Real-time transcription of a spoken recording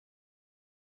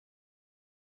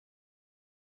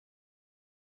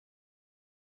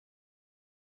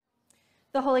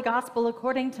The Holy Gospel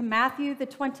according to Matthew, the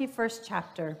 21st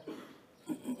chapter.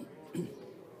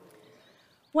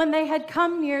 When they had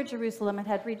come near Jerusalem and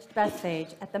had reached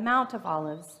Bethphage at the Mount of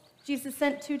Olives, Jesus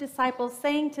sent 2 disciples,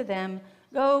 saying to them,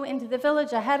 "Go into the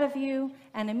village ahead of you,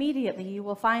 and immediately you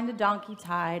will find a donkey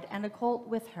tied and a colt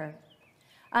with her.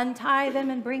 Untie them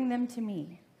and bring them to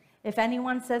me. If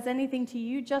anyone says anything to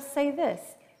you, just say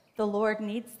this, 'The Lord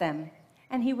needs them,'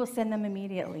 and he will send them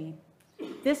immediately."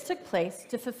 This took place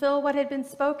to fulfill what had been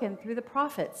spoken through the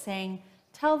prophet, saying,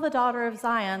 "Tell the daughter of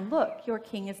Zion, look, your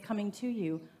king is coming to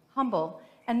you, humble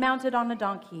and mounted on a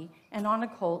donkey, and on a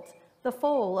colt, the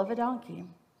foal of a donkey."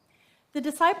 The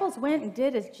disciples went and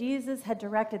did as Jesus had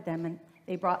directed them, and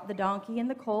they brought the donkey and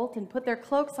the colt and put their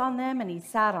cloaks on them, and he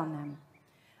sat on them.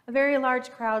 A very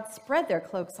large crowd spread their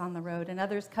cloaks on the road, and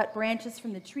others cut branches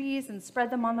from the trees and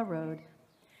spread them on the road.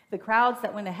 The crowds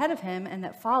that went ahead of him and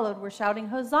that followed were shouting,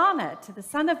 "Hosanna to the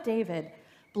Son of David!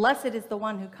 Blessed is the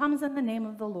one who comes in the name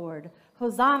of the Lord!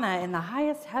 Hosanna in the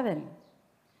highest heaven!"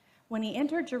 When he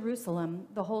entered Jerusalem,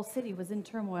 the whole city was in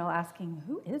turmoil, asking,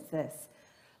 "Who is this?"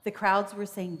 The crowds were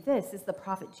saying, "This is the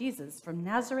prophet Jesus from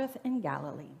Nazareth in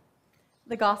Galilee."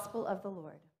 The Gospel of the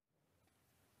Lord.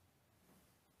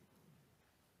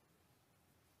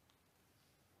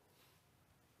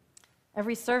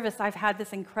 Every service, I've had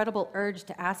this incredible urge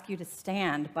to ask you to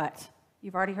stand, but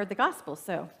you've already heard the gospel,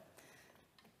 so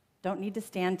don't need to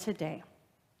stand today.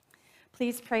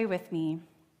 Please pray with me.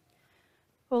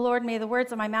 O Lord, may the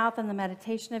words of my mouth and the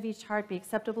meditation of each heart be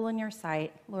acceptable in your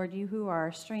sight. Lord, you who are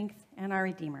our strength and our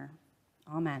Redeemer.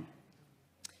 Amen.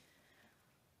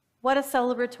 What a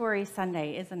celebratory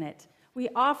Sunday, isn't it? We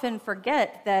often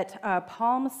forget that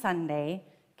Palm Sunday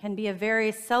can be a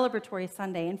very celebratory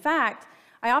Sunday. In fact,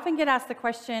 I often get asked the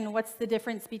question, what's the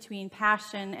difference between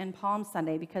Passion and Palm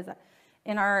Sunday? Because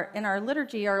in our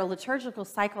liturgy, our liturgical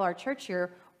cycle, our church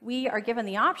year, we are given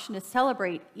the option to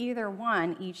celebrate either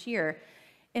one each year.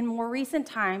 In more recent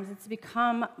times, it's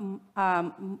become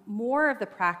more of the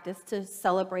practice to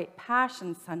celebrate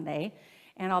Passion Sunday.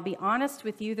 And I'll be honest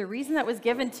with you, the reason that was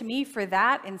given to me for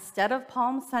that instead of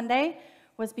Palm Sunday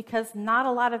was because not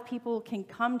a lot of people can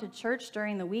come to church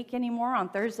during the week anymore on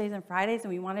Thursdays and Fridays,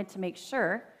 and we wanted to make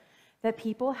sure that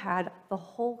people had the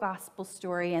whole gospel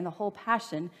story and the whole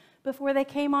Passion before they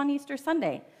came on Easter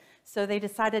Sunday. So they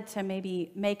decided to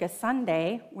maybe make a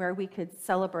Sunday where we could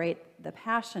celebrate the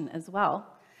Passion as well.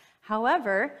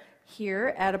 However,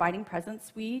 here at Abiding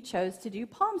Presence, we chose to do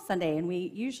Palm Sunday, and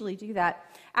we usually do that.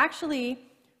 Actually,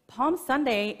 Palm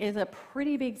Sunday is a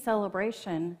pretty big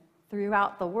celebration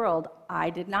throughout the world. I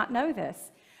did not know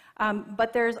this.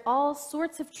 But there's all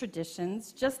sorts of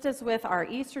traditions, just as with our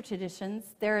Easter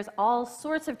traditions, there's all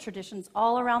sorts of traditions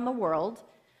all around the world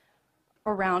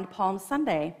around Palm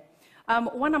Sunday.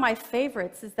 One of my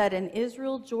favorites is that in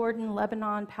Israel, Jordan,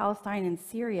 Lebanon, Palestine, and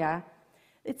Syria,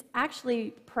 it's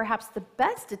actually perhaps the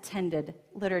best attended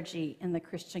liturgy in the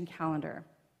Christian calendar.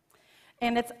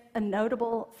 And it's a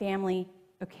notable family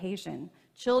occasion.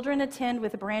 Children attend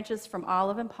with branches from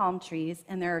olive and palm trees,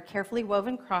 and there are carefully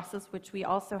woven crosses, which we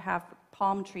also have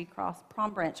palm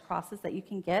branch crosses that you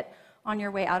can get on your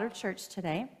way out of church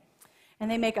today. And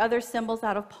they make other symbols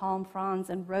out of palm fronds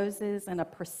and roses and a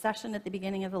procession at the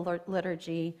beginning of the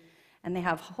liturgy, and they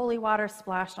have holy water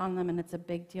splashed on them, and it's a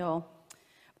big deal.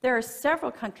 There are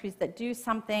several countries that do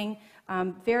something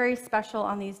very special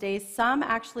on these days. Some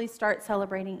actually start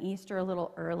celebrating Easter a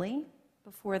little early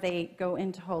before they go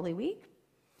into Holy Week.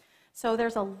 So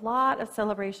there's a lot of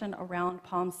celebration around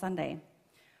Palm Sunday.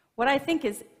 What I think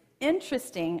is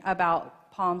interesting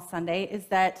about Palm Sunday is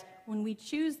that when we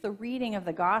choose the reading of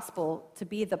the gospel to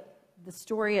be the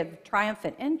story of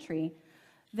triumphant entry,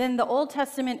 then the Old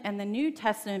Testament and the New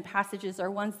Testament passages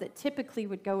are ones that typically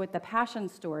would go with the Passion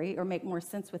story or make more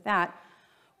sense with that.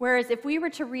 Whereas if we were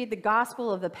to read the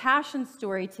gospel of the Passion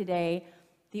story today,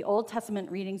 the Old Testament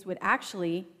readings would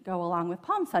actually go along with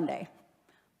Palm Sunday.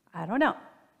 I don't know.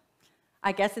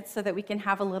 I guess it's so that we can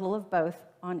have a little of both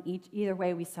on either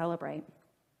way we celebrate.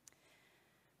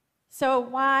 So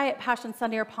why Passion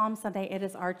Sunday or Palm Sunday? It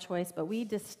is our choice, but we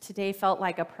just today felt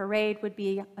like a parade would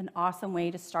be an awesome way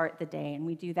to start the day, and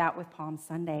we do that with Palm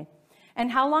Sunday.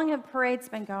 And how long have parades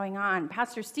been going on?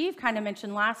 Pastor Steve kind of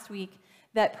mentioned last week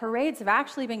that parades have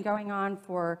actually been going on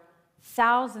for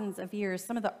thousands of years.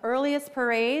 Some of the earliest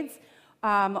parades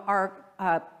are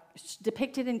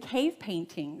depicted in cave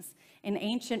paintings in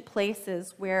ancient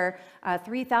places where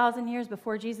 3,000 years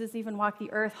before Jesus even walked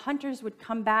the earth, hunters would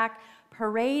come back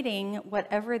parading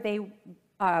whatever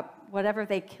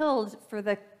they killed for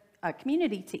the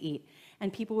community to eat.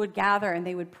 And people would gather and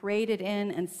they would parade it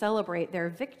in and celebrate their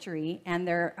victory and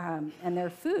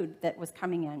their food that was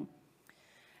coming in.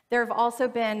 There have also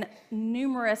been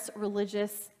numerous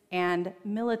religious and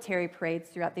military parades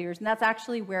throughout the years, and that's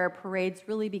actually where parades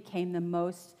really became the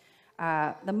most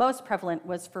prevalent,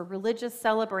 was for religious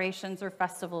celebrations or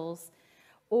festivals,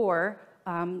 or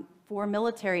for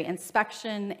military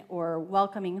inspection or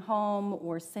welcoming home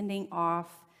or sending off.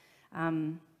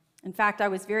 In fact, I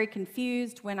was very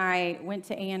confused when I went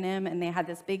to A&M and they had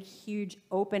this big, huge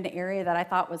open area that I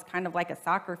thought was kind of like a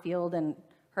soccer field, and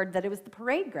heard that it was the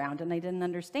parade ground, and I didn't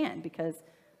understand because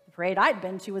the parade I'd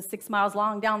been to was 6 miles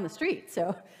long down the street.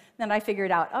 So then I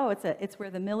figured out, oh, it's where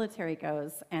the military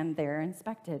goes, and they're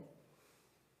inspected.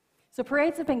 So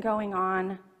parades have been going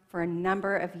on for a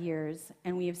number of years,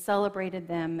 and we have celebrated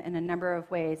them in a number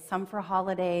of ways, some for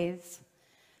holidays,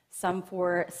 some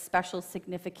for special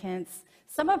significance.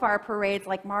 Some of our parades,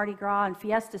 like Mardi Gras and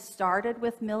Fiesta, started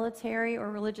with military or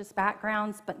religious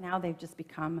backgrounds, but now they've just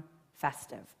become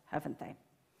festive, haven't they?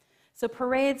 So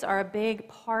parades are a big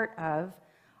part of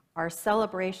our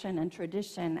celebration and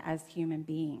tradition as human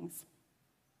beings.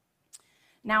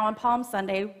 Now on Palm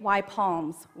Sunday, why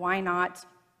palms? Why not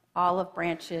olive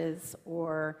branches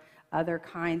or other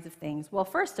kinds of things? Well,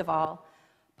 first of all,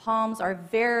 palms are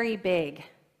very big,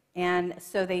 and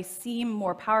so they seem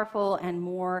more powerful and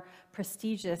more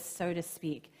prestigious, so to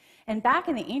speak. And back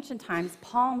in the ancient times,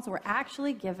 palms were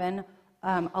actually given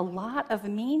a lot of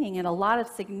meaning and a lot of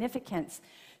significance.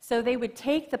 So they would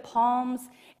take the palms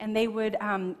and they would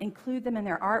include them in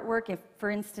their artwork. If,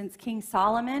 for instance, King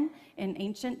Solomon in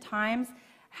ancient times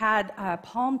had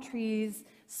palm trees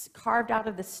carved out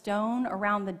of the stone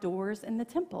around the doors in the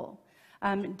temple.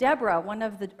 Deborah, one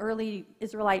of the early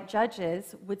Israelite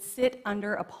judges, would sit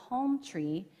under a palm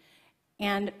tree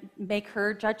and make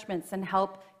her judgments and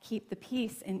help keep the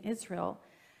peace in Israel.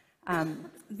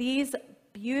 These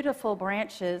beautiful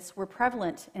branches were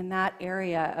prevalent in that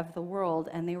area of the world,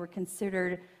 and they were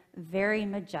considered very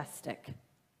majestic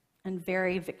and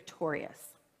very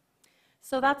victorious.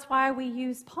 So that's why we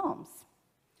use palms.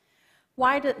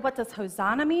 What does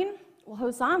hosanna mean? Well,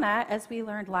 hosanna, as we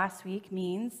learned last week,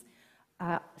 means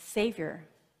Savior,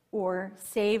 or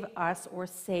save us, or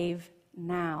save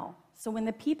now. So when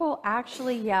the people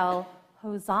actually yell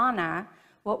hosanna,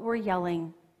 what we're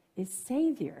yelling is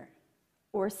Savior,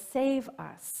 or save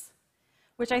us,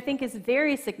 which I think is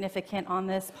very significant on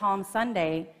this Palm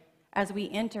Sunday as we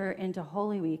enter into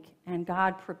Holy Week and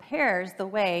God prepares the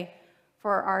way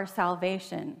for our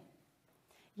salvation.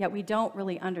 Yet we don't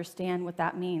really understand what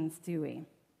that means, do we?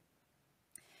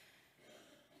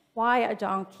 Why a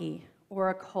donkey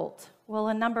or a colt? Well,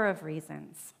 a number of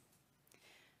reasons.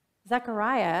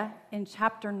 Zechariah in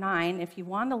chapter 9, if you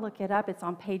want to look it up, it's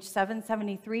on page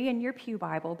 773 in your Pew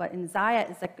Bible, but in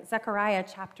Zechariah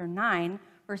chapter 9,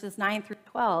 verses 9 through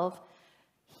 12,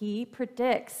 he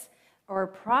predicts or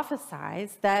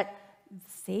prophesies that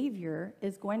Savior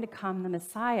is going to come, the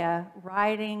Messiah,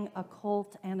 riding a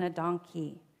colt and a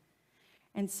donkey.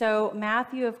 And so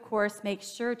Matthew, of course,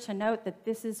 makes sure to note that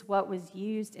this is what was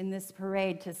used in this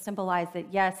parade to symbolize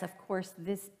that, yes, of course,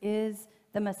 this is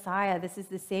the Messiah, this is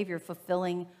the Savior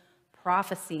fulfilling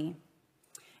prophecy.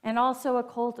 And also a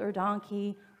colt or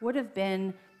donkey would have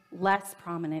been less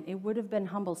prominent. It would have been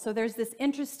humble. So there's this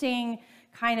interesting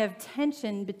kind of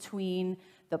tension between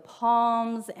the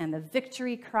palms and the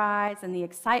victory cries and the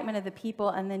excitement of the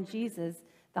people, and then Jesus,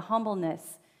 the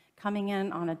humbleness, coming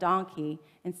in on a donkey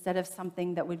instead of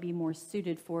something that would be more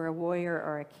suited for a warrior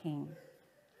or a king.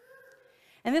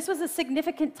 And this was a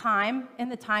significant time in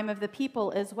the time of the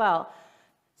people as well.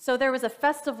 So there was a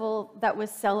festival that was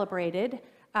celebrated,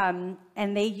 and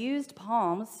they used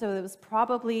palms, so it was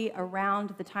probably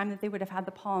around the time that they would have had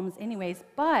the palms anyways,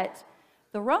 but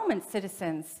the Roman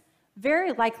citizens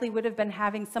very likely would have been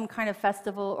having some kind of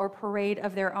festival or parade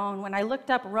of their own. When I looked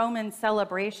up Roman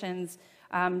celebrations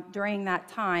during that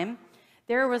time,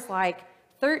 there was like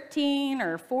 13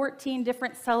 or 14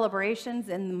 different celebrations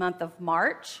in the month of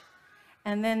March,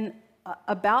 and then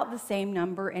about the same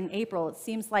number in April. It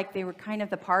seems like they were kind of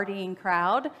the partying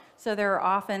crowd, so there are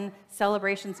often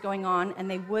celebrations going on, and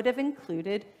they would have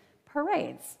included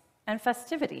parades and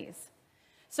festivities.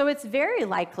 So it's very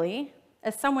likely,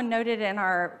 as someone noted in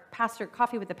our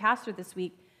Coffee with the Pastor this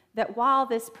week, that while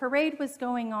this parade was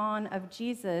going on of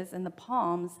Jesus and the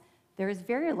palms, there is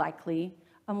very likely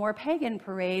a more pagan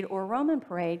parade or Roman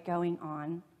parade going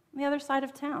on the other side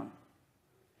of town.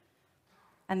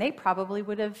 And they probably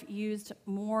would have used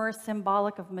more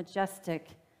symbolic of majestic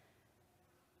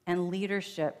and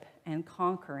leadership and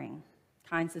conquering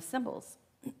kinds of symbols.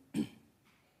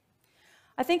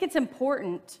 I think it's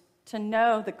important to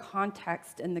know the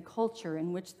context and the culture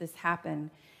in which this happened.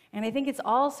 And I think it's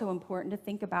also important to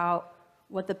think about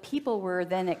what the people were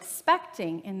then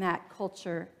expecting in that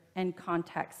culture and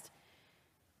context.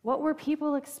 What were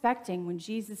people expecting when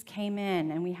Jesus came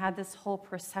in and we had this whole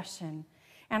procession?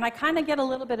 And I kind of get a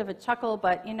little bit of a chuckle,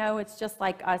 but it's just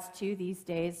like us too these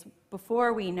days.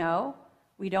 Before we know,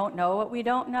 we don't know what we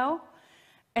don't know.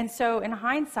 And so in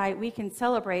hindsight, we can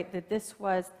celebrate that this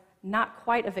was not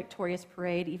quite a victorious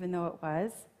parade, even though it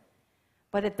was.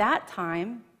 But at that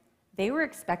time, they were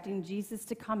expecting Jesus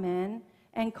to come in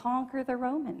and conquer the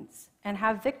Romans and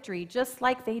have victory, just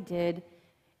like they did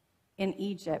in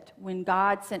Egypt. When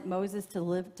God sent Moses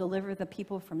to deliver the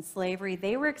people from slavery,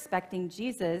 they were expecting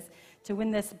Jesus to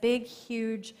win this big,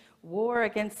 huge war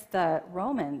against the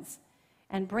Romans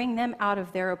and bring them out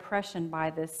of their oppression by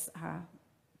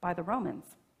the Romans.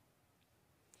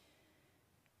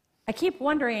 I keep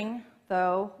wondering,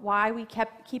 though, why we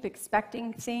keep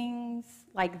expecting things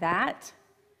like that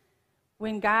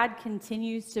when God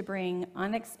continues to bring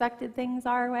unexpected things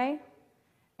our way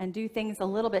and do things a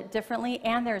little bit differently,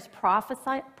 and there's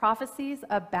prophecies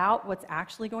about what's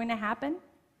actually going to happen.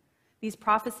 These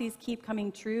prophecies keep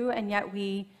coming true, and yet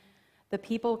the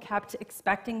people kept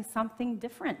expecting something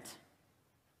different.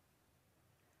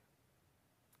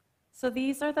 So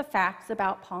these are the facts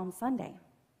about Palm Sunday.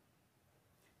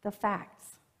 The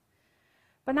facts.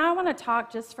 But now I want to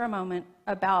talk just for a moment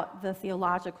about the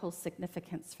theological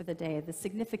significance for the day, the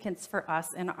significance for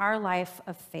us in our life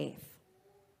of faith.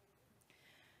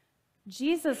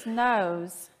 Jesus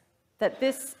knows that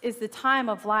this is the time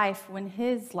of life when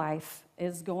his life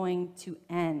is going to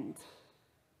end.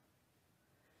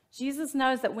 Jesus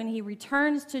knows that when he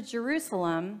returns to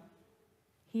Jerusalem,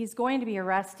 he's going to be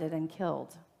arrested and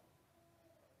killed.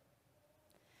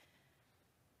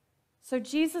 So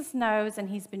Jesus knows, and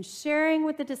he's been sharing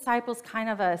with the disciples kind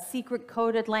of a secret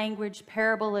coded language,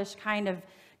 parable-ish kind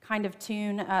of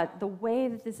tune, the way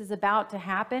that this is about to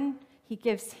happen. He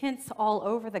gives hints all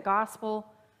over the gospel.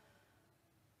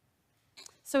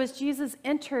 So as Jesus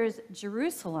enters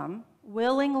Jerusalem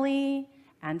willingly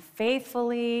and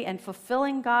faithfully and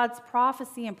fulfilling God's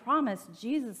prophecy and promise,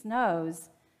 Jesus knows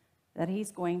that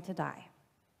he's going to die.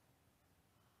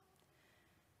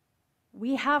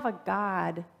 We have a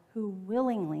God who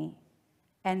willingly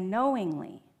and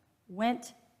knowingly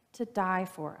went to die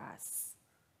for us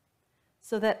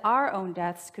so that our own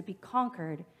deaths could be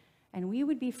conquered and we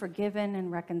would be forgiven and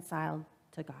reconciled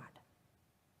to God.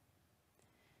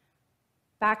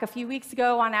 Back a few weeks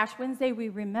ago on Ash Wednesday, we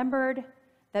remembered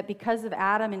that because of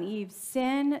Adam and Eve's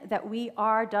sin, that we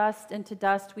are dust, and to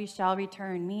dust we shall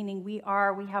return, meaning we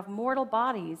have mortal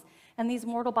bodies, and these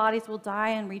mortal bodies will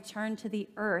die and return to the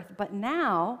earth. But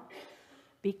now,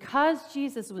 because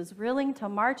Jesus was willing to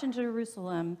march into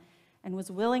Jerusalem and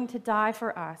was willing to die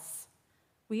for us,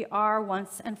 we are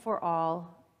once and for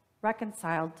all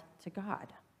reconciled to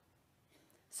God.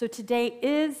 So today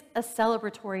is a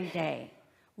celebratory day,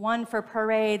 one for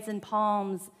parades and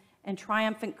palms and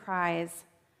triumphant cries.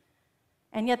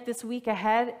 And yet this week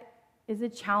ahead is a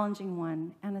challenging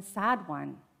one and a sad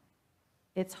one.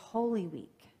 It's Holy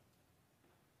Week.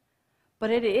 But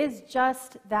it is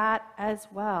just that as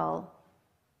well.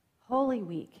 Holy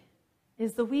Week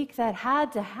is the week that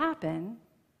had to happen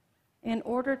in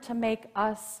order to make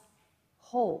us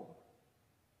whole.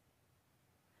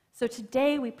 So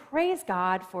today we praise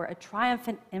God for a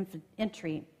triumphant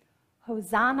entry.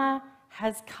 Hosanna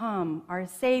has come. Our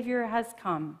Savior has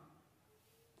come.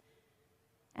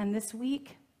 And this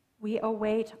week we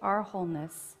await our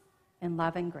wholeness in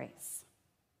love and grace.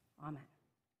 Amen.